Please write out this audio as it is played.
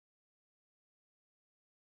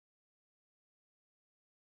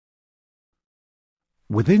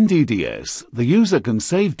Within DDS, the user can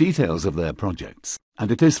save details of their projects,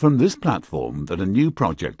 and it is from this platform that a new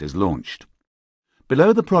project is launched.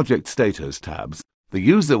 Below the Project Status tabs, the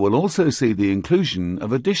user will also see the inclusion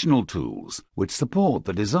of additional tools which support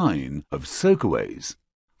the design of soakaways,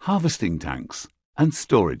 harvesting tanks, and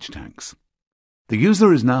storage tanks. The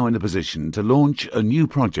user is now in a position to launch a new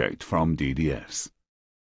project from DDS.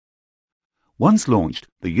 Once launched,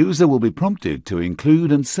 the user will be prompted to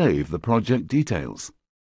include and save the project details.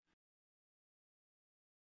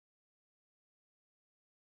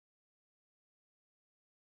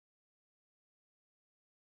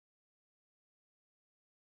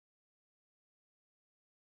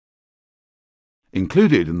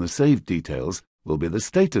 Included in the saved details will be the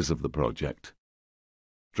status of the project,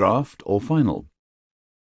 draft or final,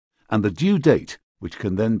 and the due date, which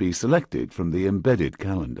can then be selected from the embedded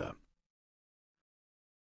calendar.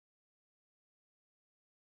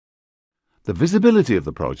 The visibility of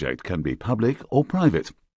the project can be public or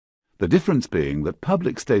private, the difference being that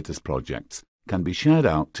public status projects can be shared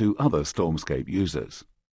out to other StormScape users.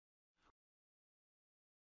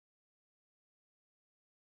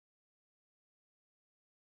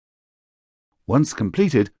 Once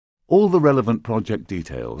completed, all the relevant project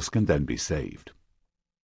details can then be saved.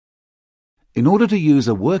 In order to use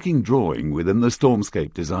a working drawing within the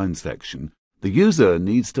StormScape design section, the user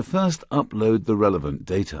needs to first upload the relevant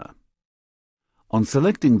data. On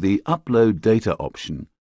selecting the Upload Data option,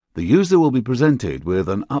 the user will be presented with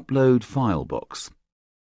an Upload File box.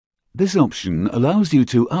 This option allows you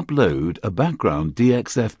to upload a background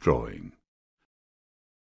DXF drawing.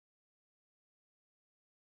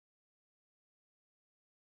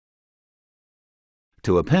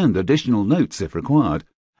 To append additional notes if required,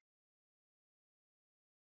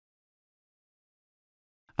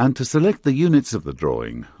 and to select the units of the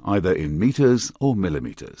drawing, either in meters or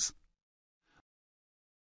millimeters.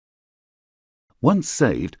 Once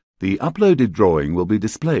saved, the uploaded drawing will be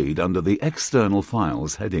displayed under the External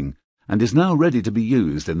Files heading and is now ready to be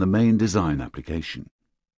used in the main design application.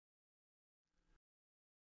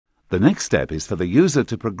 The next step is for the user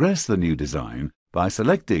to progress the new design by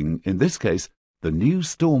selecting, in this case, the New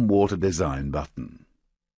Stormwater Design button.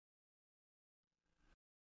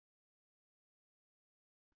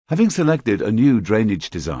 Having selected a new drainage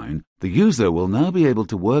design, the user will now be able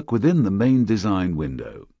to work within the main design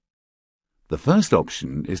window. The first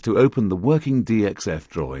option is to open the working DXF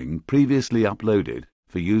drawing previously uploaded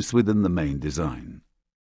for use within the main design.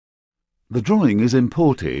 The drawing is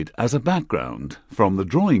imported as a background from the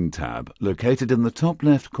Drawing tab located in the top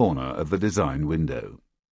left corner of the design window.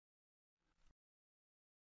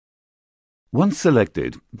 Once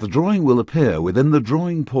selected, the drawing will appear within the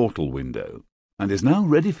Drawing Portal window and is now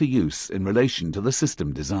ready for use in relation to the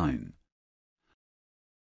system design.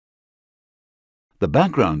 The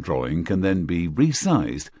background drawing can then be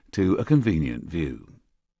resized to a convenient view.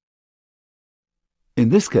 In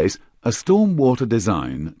this case, a stormwater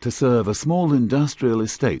design to serve a small industrial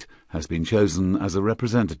estate has been chosen as a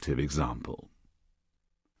representative example.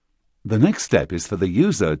 The next step is for the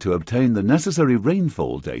user to obtain the necessary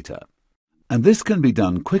rainfall data, and this can be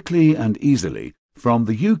done quickly and easily from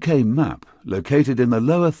the UK map located in the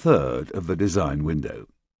lower third of the design window.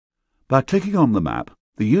 By clicking on the map,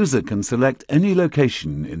 the user can select any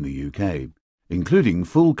location in the UK, including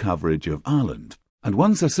full coverage of Ireland, and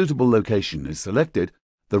once a suitable location is selected,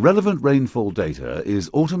 the relevant rainfall data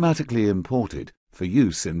is automatically imported for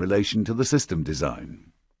use in relation to the system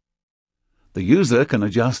design. The user can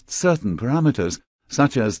adjust certain parameters,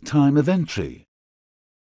 such as time of entry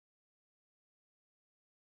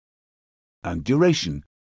and duration,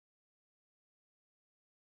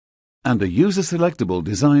 and a user-selectable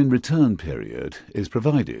design return period is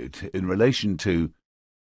provided in relation to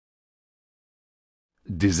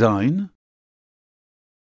design,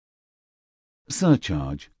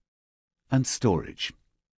 surcharge, and storage.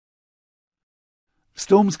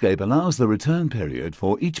 StormScape allows the return period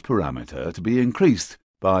for each parameter to be increased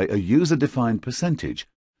by a user-defined percentage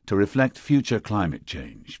to reflect future climate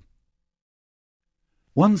change.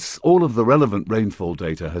 Once all of the relevant rainfall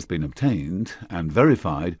data has been obtained and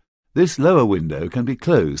verified, this lower window can be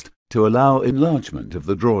closed to allow enlargement of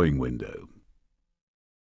the drawing window.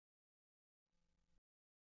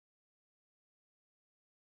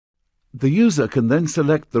 The user can then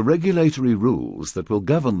select the regulatory rules that will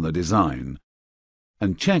govern the design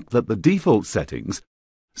and check that the default settings,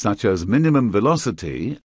 such as minimum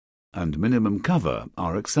velocity and minimum cover,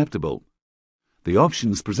 are acceptable. The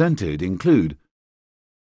options presented include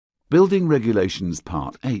Building Regulations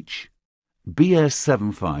Part H, BS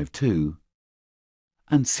 752,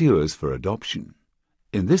 and Sewers for adoption.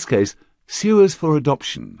 In this case, Sewers for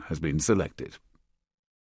Adoption has been selected.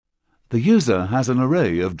 The user has an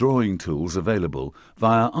array of drawing tools available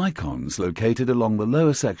via icons located along the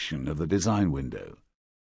lower section of the design window,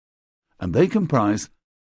 and they comprise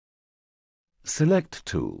Select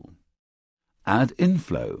Tool, Add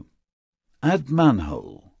Inflow, Add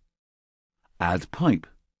Manhole, Add Pipe,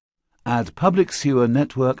 Add Public Sewer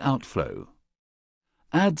Network Outflow,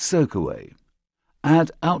 Add Soakaway,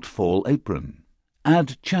 Add Outfall Apron,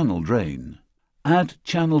 Add Channel Drain, Add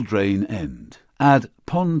Channel Drain End, Add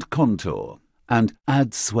Pond Contour, and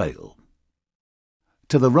Add Swale.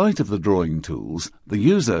 To the right of the drawing tools, the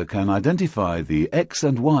user can identify the X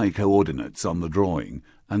and Y coordinates on the drawing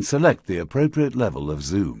and select the appropriate level of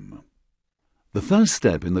zoom. The first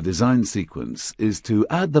step in the design sequence is to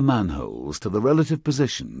add the manholes to the relative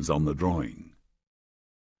positions on the drawing.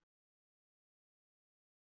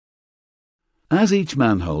 As each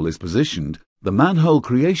manhole is positioned, the manhole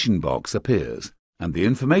creation box appears, and the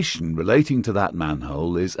information relating to that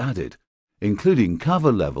manhole is added, including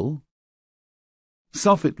cover level,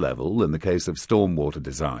 soffit level in the case of stormwater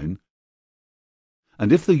design,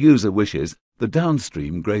 and if the user wishes, the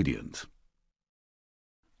downstream gradient.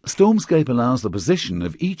 StormScape allows the position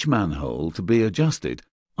of each manhole to be adjusted,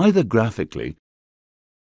 either graphically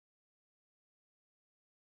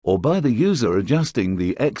or by the user adjusting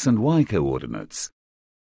the X and Y coordinates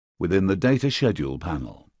within the Data Schedule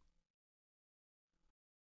panel.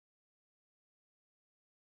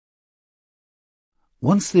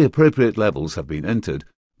 Once the appropriate levels have been entered,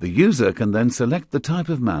 the user can then select the type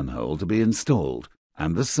of manhole to be installed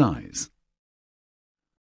and the size.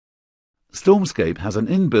 StormScape has an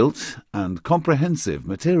inbuilt and comprehensive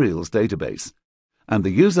materials database, and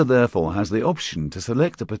the user therefore has the option to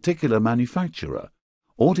select a particular manufacturer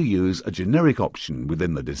or to use a generic option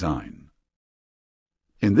within the design.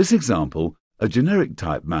 In this example, a generic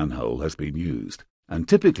type manhole has been used, and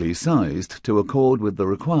typically sized to accord with the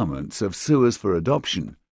requirements of Sewers for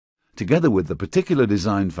Adoption, together with the particular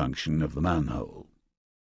design function of the manhole.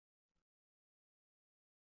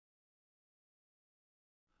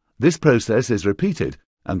 This process is repeated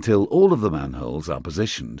until all of the manholes are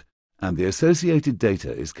positioned and the associated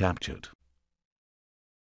data is captured.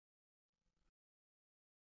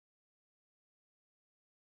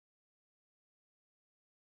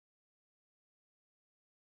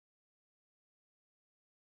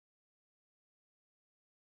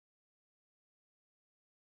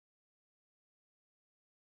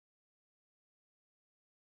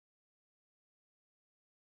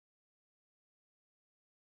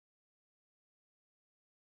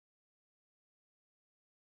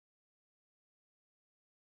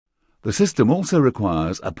 The system also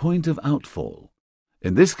requires a point of outfall,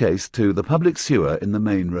 in this case to the public sewer in the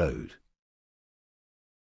main road.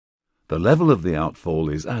 The level of the outfall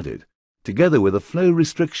is added, together with a flow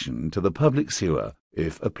restriction to the public sewer,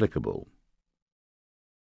 if applicable.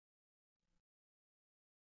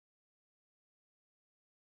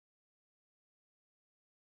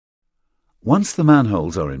 Once the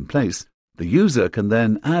manholes are in place, the user can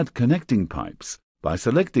then add connecting pipes by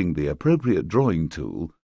selecting the appropriate drawing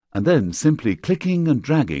tool and then simply clicking and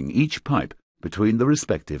dragging each pipe between the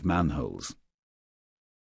respective manholes.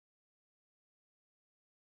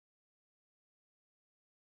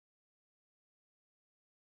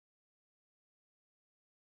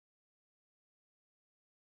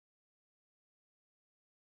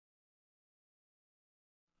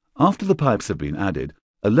 After the pipes have been added,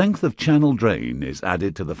 a length of channel drain is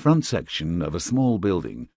added to the front section of a small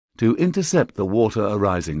building to intercept the water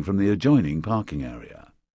arising from the adjoining parking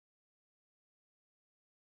area.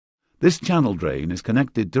 This channel drain is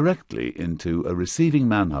connected directly into a receiving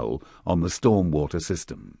manhole on the stormwater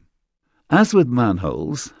system. As with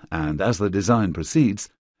manholes, and as the design proceeds,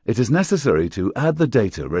 it is necessary to add the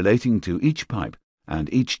data relating to each pipe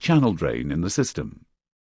and each channel drain in the system.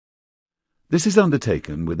 This is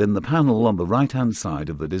undertaken within the panel on the right-hand side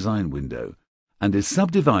of the design window and is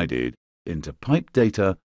subdivided into pipe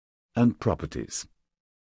data and properties.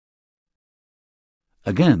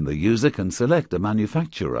 Again, the user can select a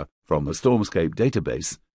manufacturer from the StormScape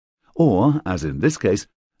database, or, as in this case,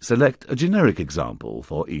 select a generic example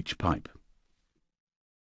for each pipe.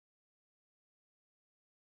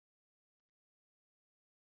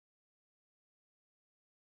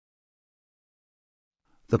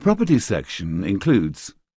 The Properties section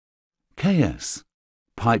includes KS,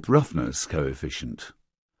 Pipe Roughness Coefficient,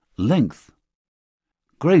 Length,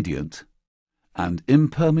 Gradient, and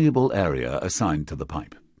impermeable area assigned to the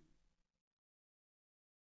pipe.